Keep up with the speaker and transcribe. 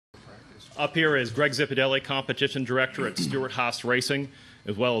Up here is Greg Zipadelli, Competition Director at Stewart-Haas Racing,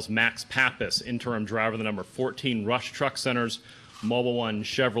 as well as Max Papis, Interim Driver of the number 14 Rush Truck Center's Mobile One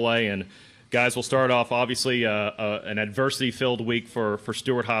Chevrolet. And guys, we'll start off, obviously, an adversity-filled week for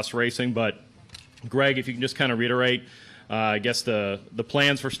Stewart-Haas Racing. But, Greg, if you can just kind of reiterate, I guess, the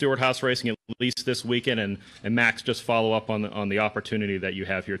plans for Stewart-Haas Racing, at least this weekend, and Max, just follow up on the opportunity that you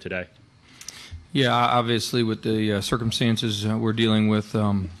have here today. Yeah, obviously with the circumstances we're dealing with,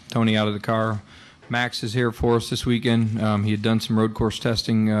 Tony out of the car. Max is here for us this weekend. He had done some road course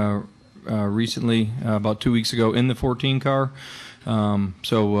testing recently, about 2 weeks ago, in the 14 car.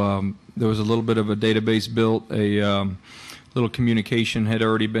 So there was a little bit of a database built, a little communication had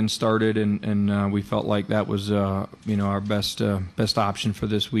already been started, and we felt like that was our best option for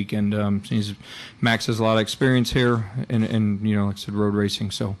this weekend. Max has a lot of experience here, and like I said, road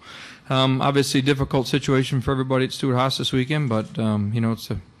racing. So obviously difficult situation for everybody at Stewart-Haas this weekend, but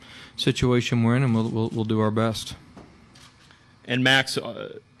it's a situation we're in, and we'll do our best. And Max,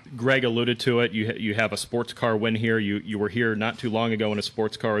 Greg alluded to it. You have a sports car win here. You were here not too long ago in a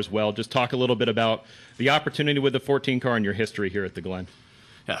sports car as well. Just talk a little bit about the opportunity with the 14 car and your history here at the Glen.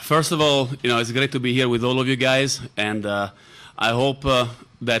 Yeah, first of all, it's great to be here with all of you guys, and I hope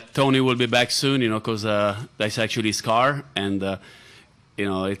that Tony will be back soon. Because that's actually his car, and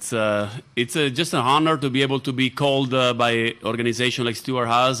it's just an honor to be able to be called by an organization like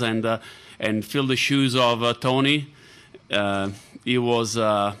Stewart-Haas and fill the shoes of Tony. It was,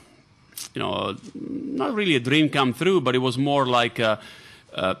 not really a dream come true, but it was more like a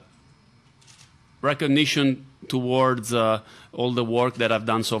recognition towards all the work that I've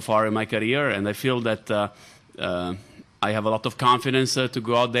done so far in my career, and I feel that I have a lot of confidence to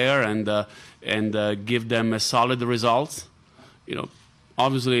go out there and give them a solid results.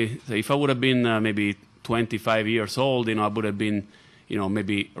 Obviously, if I would have been maybe 25 years old, I would have been,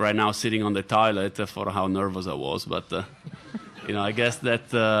 maybe right now sitting on the toilet for how nervous I was, but. I guess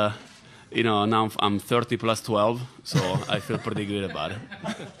that, now I'm 30 plus 12, so I feel pretty good about it.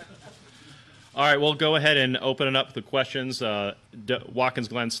 All right, we'll go ahead and open it up to questions. Watkins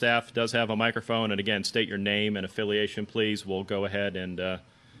Glen staff does have a microphone, and again, state your name and affiliation, please. We'll go ahead and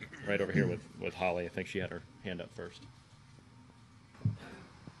right over here with Holly. I think she had her hand up first.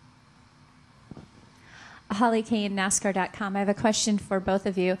 Holly Kane, NASCAR.com. I have a question for both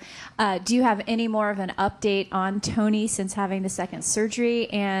of you. Do you have any more of an update on Tony since having the second surgery?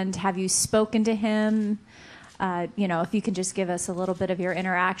 And have you spoken to him? If you can just give us a little bit of your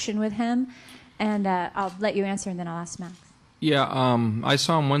interaction with him. And I'll let you answer, and then I'll ask Max. Yeah, I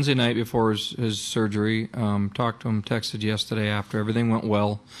saw him Wednesday night before his surgery. Talked to him, texted yesterday after. Everything went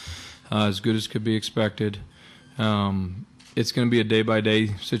well, as good as could be expected. It's going to be a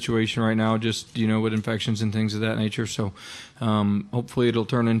day-by-day situation right now, just, with infections and things of that nature. So hopefully it'll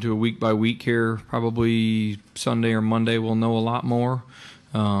turn into a week-by-week here. Probably Sunday or Monday we'll know a lot more.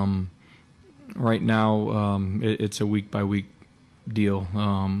 Right now it's a week-by-week deal.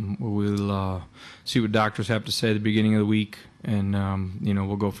 We'll see what doctors have to say at the beginning of the week, and,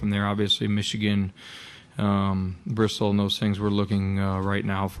 we'll go from there. Obviously Michigan, Bristol, and those things, we're looking right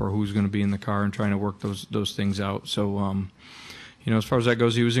now for who's going to be in the car and trying to work those things out. So, as far as that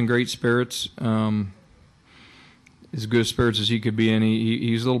goes, he was in great spirits, as good spirits as he could be in.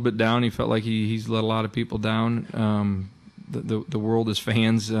 He's a little bit down. He felt like he's let a lot of people down. The world is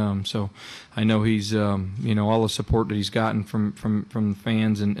fans, so I know he's all the support that he's gotten from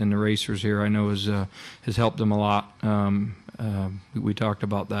fans and the racers here, I know has helped him a lot. We talked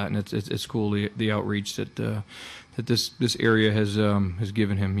about that, and it's cool the outreach that this area has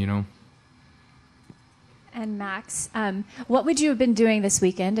given him. And Max, what would you have been doing this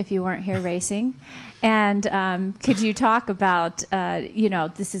weekend if you weren't here racing? And could you talk about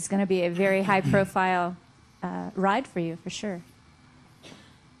this is going to be a very high-profile ride for you, for sure.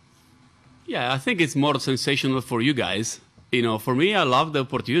 Yeah, I think it's more sensational for you guys. For me, I love the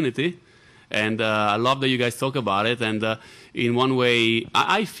opportunity, and I love that you guys talk about it. And in one way,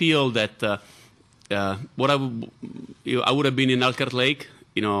 I feel that what I would have been in Elkhart Lake,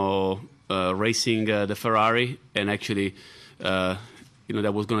 racing the Ferrari, and actually,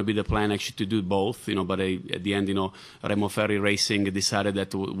 that was going to be the plan actually to do both, but at the end, Remo Ferri Racing decided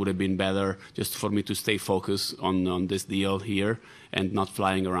that would have been better just for me to stay focused on this deal here and not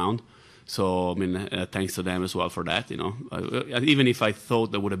flying around. So, thanks to them as well for that, even if I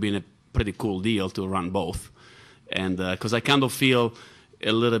thought that would have been a pretty cool deal to run both. And because I kind of feel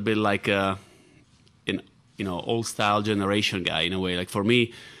a little bit like old style generation guy in a way. Like for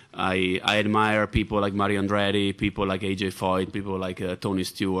me, I admire people like Mario Andretti, people like AJ Foyt, people like Tony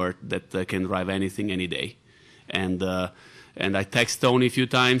Stewart that can drive anything any day. And And I text Tony a few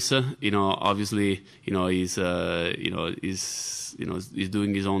times. Obviously, he's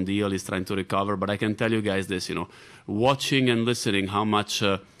doing his own deal. He's trying to recover. But I can tell you guys this, watching and listening how much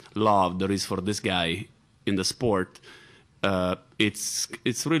love there is for this guy in the sport,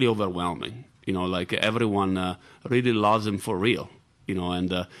 it's really overwhelming. Like everyone really loves him for real.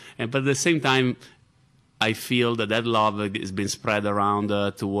 But at the same time, I feel that love has been spread around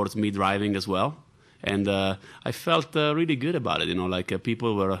towards me driving as well. And I felt really good about it.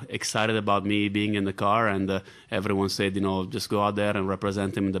 People were excited about me being in the car, and everyone said, just go out there and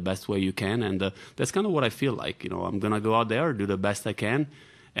represent him in the best way you can. And that's kind of what I feel like. I'm going to go out there, do the best I can.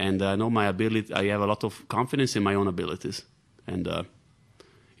 And I know my ability. I have a lot of confidence in my own abilities. And,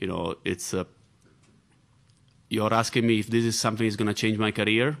 it's, you're asking me if this is something that's going to change my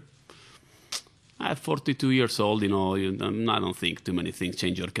career. At 42 years old, I don't think too many things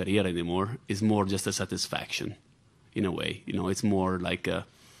change your career anymore. It's more just a satisfaction, in a way. It's more like, I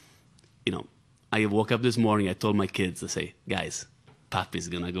woke up this morning, I told my kids, I say, guys, Papi's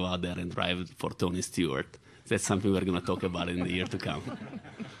going to go out there and drive for Tony Stewart. That's something we're going to talk about in the year to come.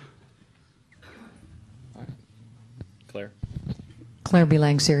 Claire? Claire B.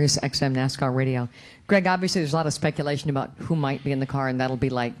 Lang, Sirius XM NASCAR Radio. Greg, obviously there's a lot of speculation about who might be in the car, and that'll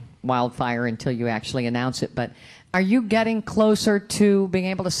be like wildfire until you actually announce it. But are you getting closer to being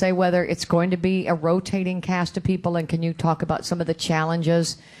able to say whether it's going to be a rotating cast of people? And can you talk about some of the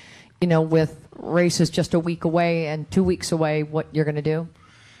challenges, with races just a week away and 2 weeks away, what you're going to do?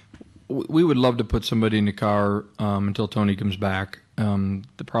 We would love to put somebody in the car until Tony comes back.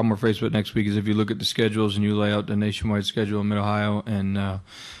 The problem we're faced with next week is if you look at the schedules and you lay out the nationwide schedule in Mid-Ohio and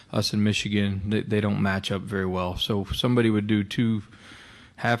us in Michigan, they don't match up very well. So somebody would do two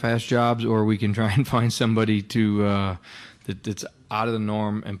half-ass jobs, or we can try and find somebody that's out of the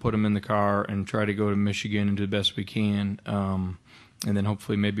norm and put them in the car and try to go to Michigan and do the best we can. And then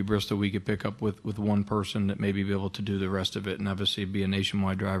hopefully maybe Bristol we could pick up with one person that maybe be able to do the rest of it and obviously be a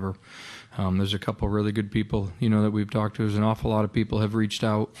nationwide driver. There's a couple really good people, that we've talked to. There's an awful lot of people have reached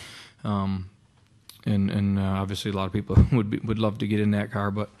out. And obviously a lot of people would love to get in that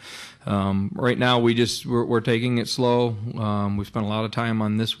car, but right now we're taking it slow. We spent a lot of time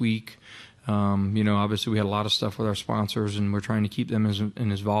on this week. Obviously we had a lot of stuff with our sponsors, and we're trying to keep them as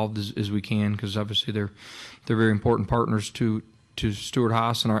involved as we can, because obviously they're very important partners to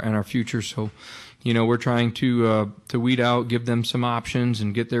Stewart-Haas and our future. So, we're trying to weed out, give them some options,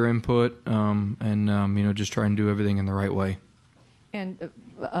 and get their input, and just try and do everything in the right way. And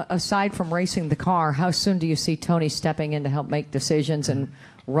aside from racing the car, how soon do you see Tony stepping in to help make decisions and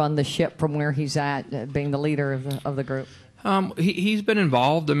run the ship from where he's at, being the leader of the group? He's been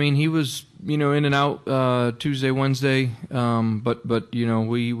involved. I mean, he was, in and out Tuesday, Wednesday. But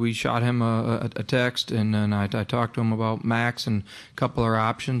we shot him a text, and then I talked to him about Max and a couple of our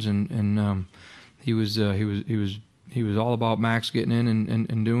options, and he was all about Max getting in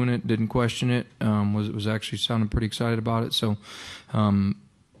and doing it. Didn't question it. Was actually sounding pretty excited about it. So,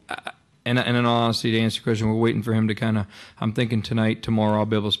 and in all honesty, to answer your question, we're waiting for him to kind of, I'm thinking tonight, tomorrow, I'll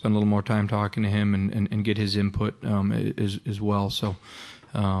be able to spend a little more time talking to him and get his input as well. So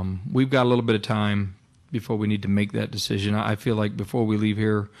we've got a little bit of time before we need to make that decision. I feel like before we leave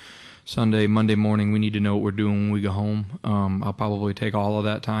here Monday morning, we need to know what we're doing when we go home. I'll probably take all of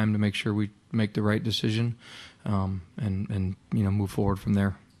that time to make sure we make the right decision and move forward from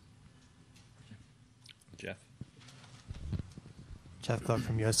there. Jeff Clark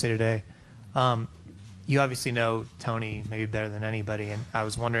from USA Today. You obviously know Tony maybe better than anybody, and I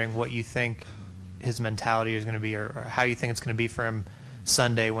was wondering what you think his mentality is going to be, or how you think it's going to be for him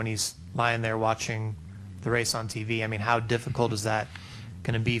Sunday when he's lying there watching the race on TV. I mean, how difficult is that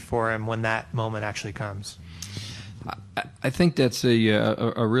going to be for him when that moment actually comes? I think that's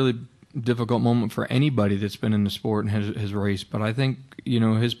a really difficult moment for anybody that's been in the sport and has raced. But I think,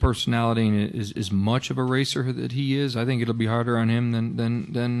 his personality is as much of a racer that he is. I think it'll be harder on him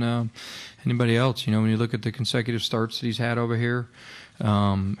than anybody else. When you look at the consecutive starts that he's had over here,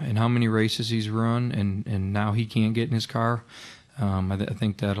 and how many races he's run, and now he can't get in his car. I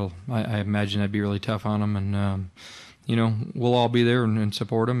think I imagine that'd be really tough on him. And, we'll all be there and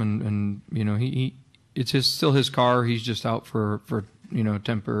support him. And it's still his car. He's just out for a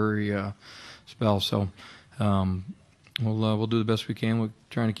temporary spell. So we'll do the best we can. We're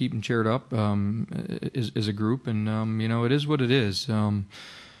trying to keep him cheered up as a group, and it is what it is.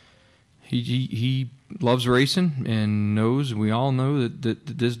 He loves racing and knows. We all know that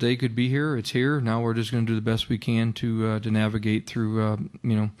this day could be here. It's here now. We're just going to do the best we can to navigate through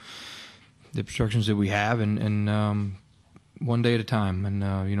the obstructions that we have, and one day at a time.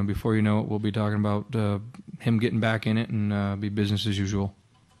 And, you know, before you know it, we'll be talking about him getting back in it and be business as usual.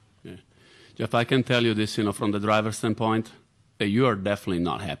 Yeah. Jeff, I can tell you this, you know, from the driver's standpoint, you are definitely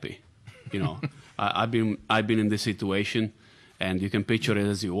not happy. You know, I've been in this situation, and you can picture it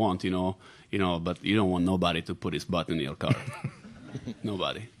as you want, you know, but you don't want nobody to put his butt in your car.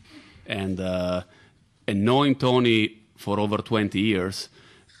 Nobody. And knowing Tony for over 20 years,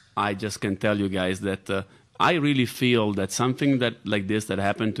 I just can tell you guys that I really feel that something like this that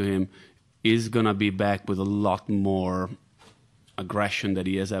happened to him is going to be back with a lot more aggression that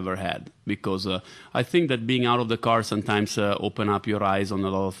he has ever had. Because I think that being out of the car sometimes open up your eyes on a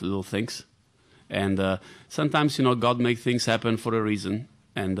lot of little things. And sometimes, you know, God makes things happen for a reason.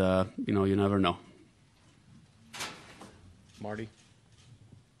 And, you know, you never know. Marty?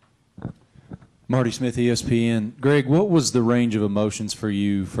 Marty Smith, ESPN. Greg, what was the range of emotions for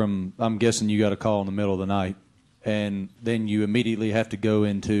you from, I'm guessing you got a call in the middle of the night, and then you immediately have to go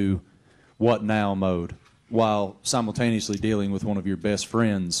into what now mode while simultaneously dealing with one of your best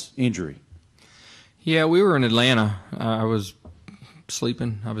friends' injury? Yeah, we were in Atlanta. I was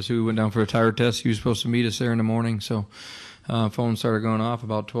sleeping. Obviously, we went down for a tire test. He was supposed to meet us there in the morning, so phone started going off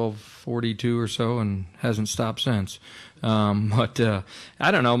about 12:42 or so, and hasn't stopped since. But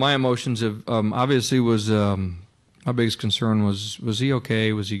I don't know. My emotions have obviously was my biggest concern was he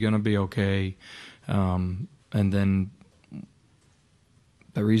okay? Was he going to be okay? And then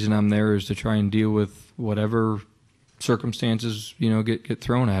the reason I'm there is to try and deal with whatever circumstances, you know, get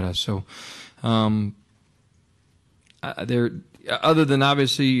thrown at us. So there, other than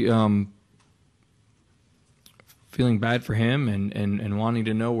obviously feeling bad for him and wanting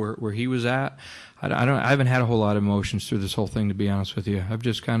to know where he was at, I haven't had a whole lot of emotions through this whole thing, to be honest with you. I've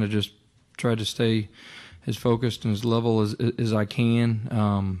just kind of just tried to stay as focused and as level as I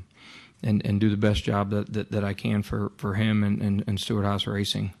can, and do the best job that I can for him and Stewart Haas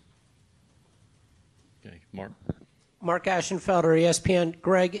Racing. Okay, Mark. Mark Ashenfelder, ESPN.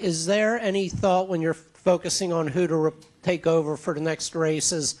 Greg, is there any thought when you're focusing on who to take over for the next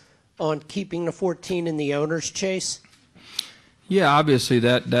races on keeping the 14 in the owner's chase? Yeah, obviously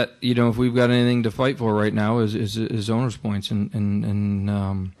that you know, if we've got anything to fight for right now is owner's points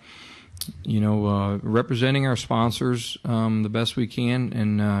and you know, representing our sponsors the best we can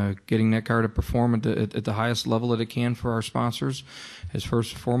and getting that car to perform at the highest level that it can for our sponsors is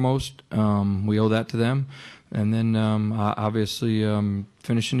first and foremost. We owe that to them, and then obviously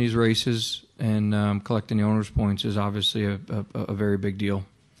finishing these races and collecting the owner's points is obviously a very big deal.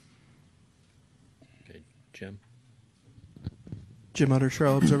 Okay, Jim. Jim Utter,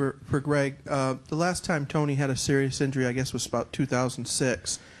 Charlotte Observer for Greg. The last time Tony had a serious injury, I guess, was about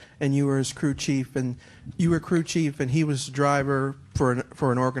 2006, and you were his crew chief, and he was driver for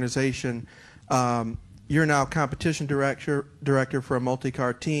an organization. You're now competition director for a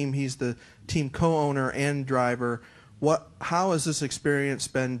multi-car team. He's the team co-owner and driver. How has this experience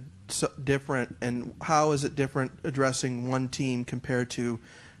been so different, and how is it different addressing one team compared to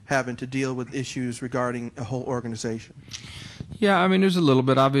having to deal with issues regarding a whole organization? Yeah, I mean, there's a little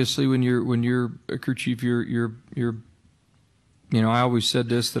bit. Obviously, when you're a crew chief, you're you know, I always said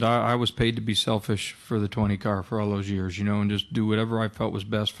this, that I was paid to be selfish for the 20 car for all those years, you know, and just do whatever I felt was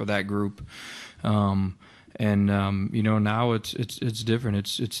best for that group. You know, now it's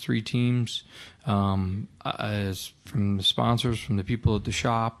different. It's three teams, as from the sponsors, from the people at the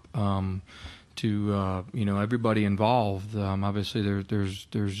shop, to you know, everybody involved. Obviously, there's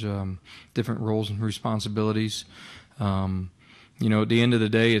different roles and responsibilities. You know, at the end of the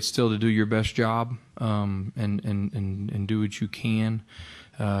day, it's still to do your best job and do what you can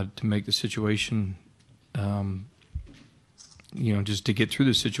to make the situation, you know, just to get through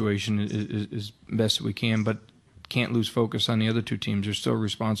the situation as best that we can, but can't lose focus on the other two teams. There's still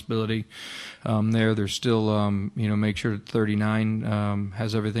responsibility there. There's still, you know, make sure that 39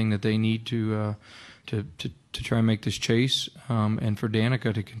 has everything that they need to try and make this chase, and for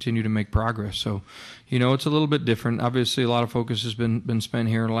Danica to continue to make progress. So, you know, it's a little bit different. Obviously, a lot of focus has been spent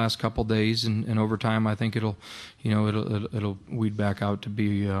here in the last couple of days, and over time, I think it'll weed back out to be,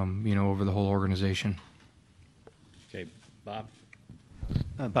 you know, over the whole organization. Okay, Bob.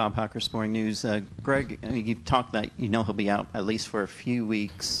 Bob Hocker, Sporting News. Greg, I mean, you've talked that you know he'll be out at least for a few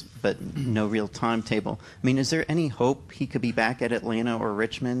weeks, but no real timetable. I mean, is there any hope he could be back at Atlanta or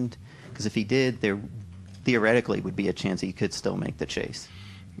Richmond? Because if he did, there theoretically would be a chance he could still make the chase.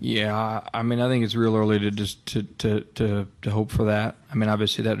 Yeah, I mean, I think it's real early to just to hope for that. I mean,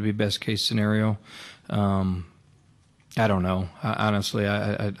 obviously that would be best case scenario. I don't know. Honestly,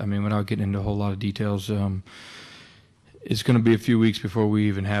 I mean, without getting into a whole lot of details, it's going to be a few weeks before we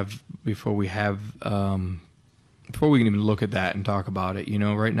have before we can even look at that and talk about it.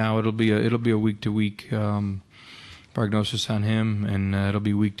 Right now it'll be a week to week prognosis on him, and it'll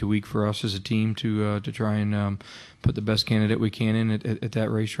be week to week for us as a team to try and put the best candidate we can in at that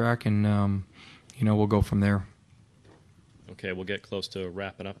racetrack, and we'll go from there. Okay, we'll get close to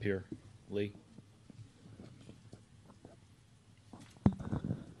wrapping up here. Lee?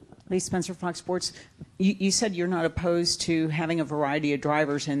 Lee Spencer, Fox Sports. You said you're not opposed to having a variety of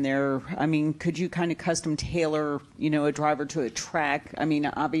drivers in there. I mean, could you kind of custom tailor, a driver to a track? I mean,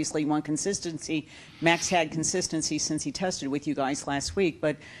 obviously you want consistency. Max had consistency since he tested with you guys last week,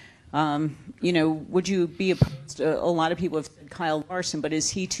 but, would you be opposed to, a lot of people have said Kyle Larson, but is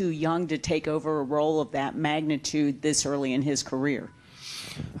he too young to take over a role of that magnitude this early in his career?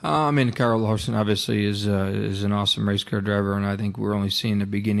 Kyle Larson obviously is an awesome race car driver, and I think we're only seeing the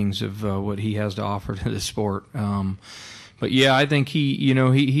beginnings of what he has to offer to the sport. But yeah, I think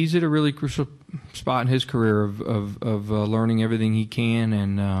he's at a really crucial spot in his career of learning everything he can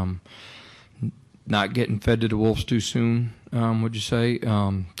and not getting fed to the wolves too soon. Would you say?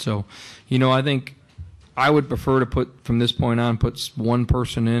 I think I would prefer to put one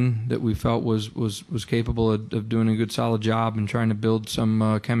person in that we felt was capable of doing a good solid job and trying to build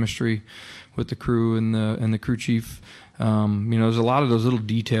some chemistry with the crew and the crew chief. There's a lot of those little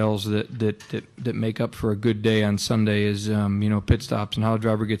details that make up for a good day on Sunday is pit stops and how the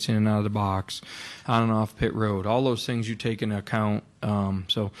driver gets in and out of the box, on and off pit road. All those things you take into account.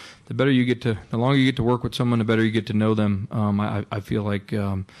 So the longer you get to work with someone, the better you get to know them. I feel like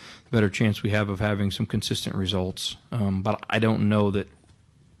the better chance we have of having some consistent results. But I don't know that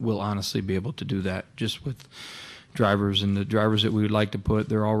we'll honestly be able to do that just with drivers, and the drivers that we would like to put,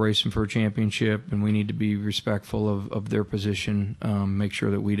 they're all racing for a championship, and we need to be respectful of their position, make sure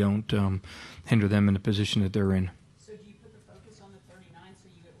that we don't hinder them in the position that they're in. So do you put the focus on the 39 so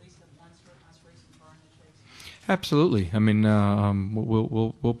you at least have one Stewart-Haas racing car in the chase? Absolutely.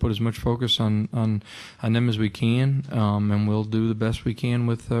 We'll put as much focus on them as we can, and we'll do the best we can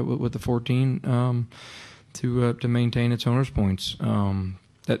with the 14 to maintain its owners points.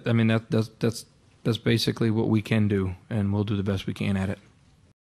 That's basically what we can do, and we'll do the best we can at it.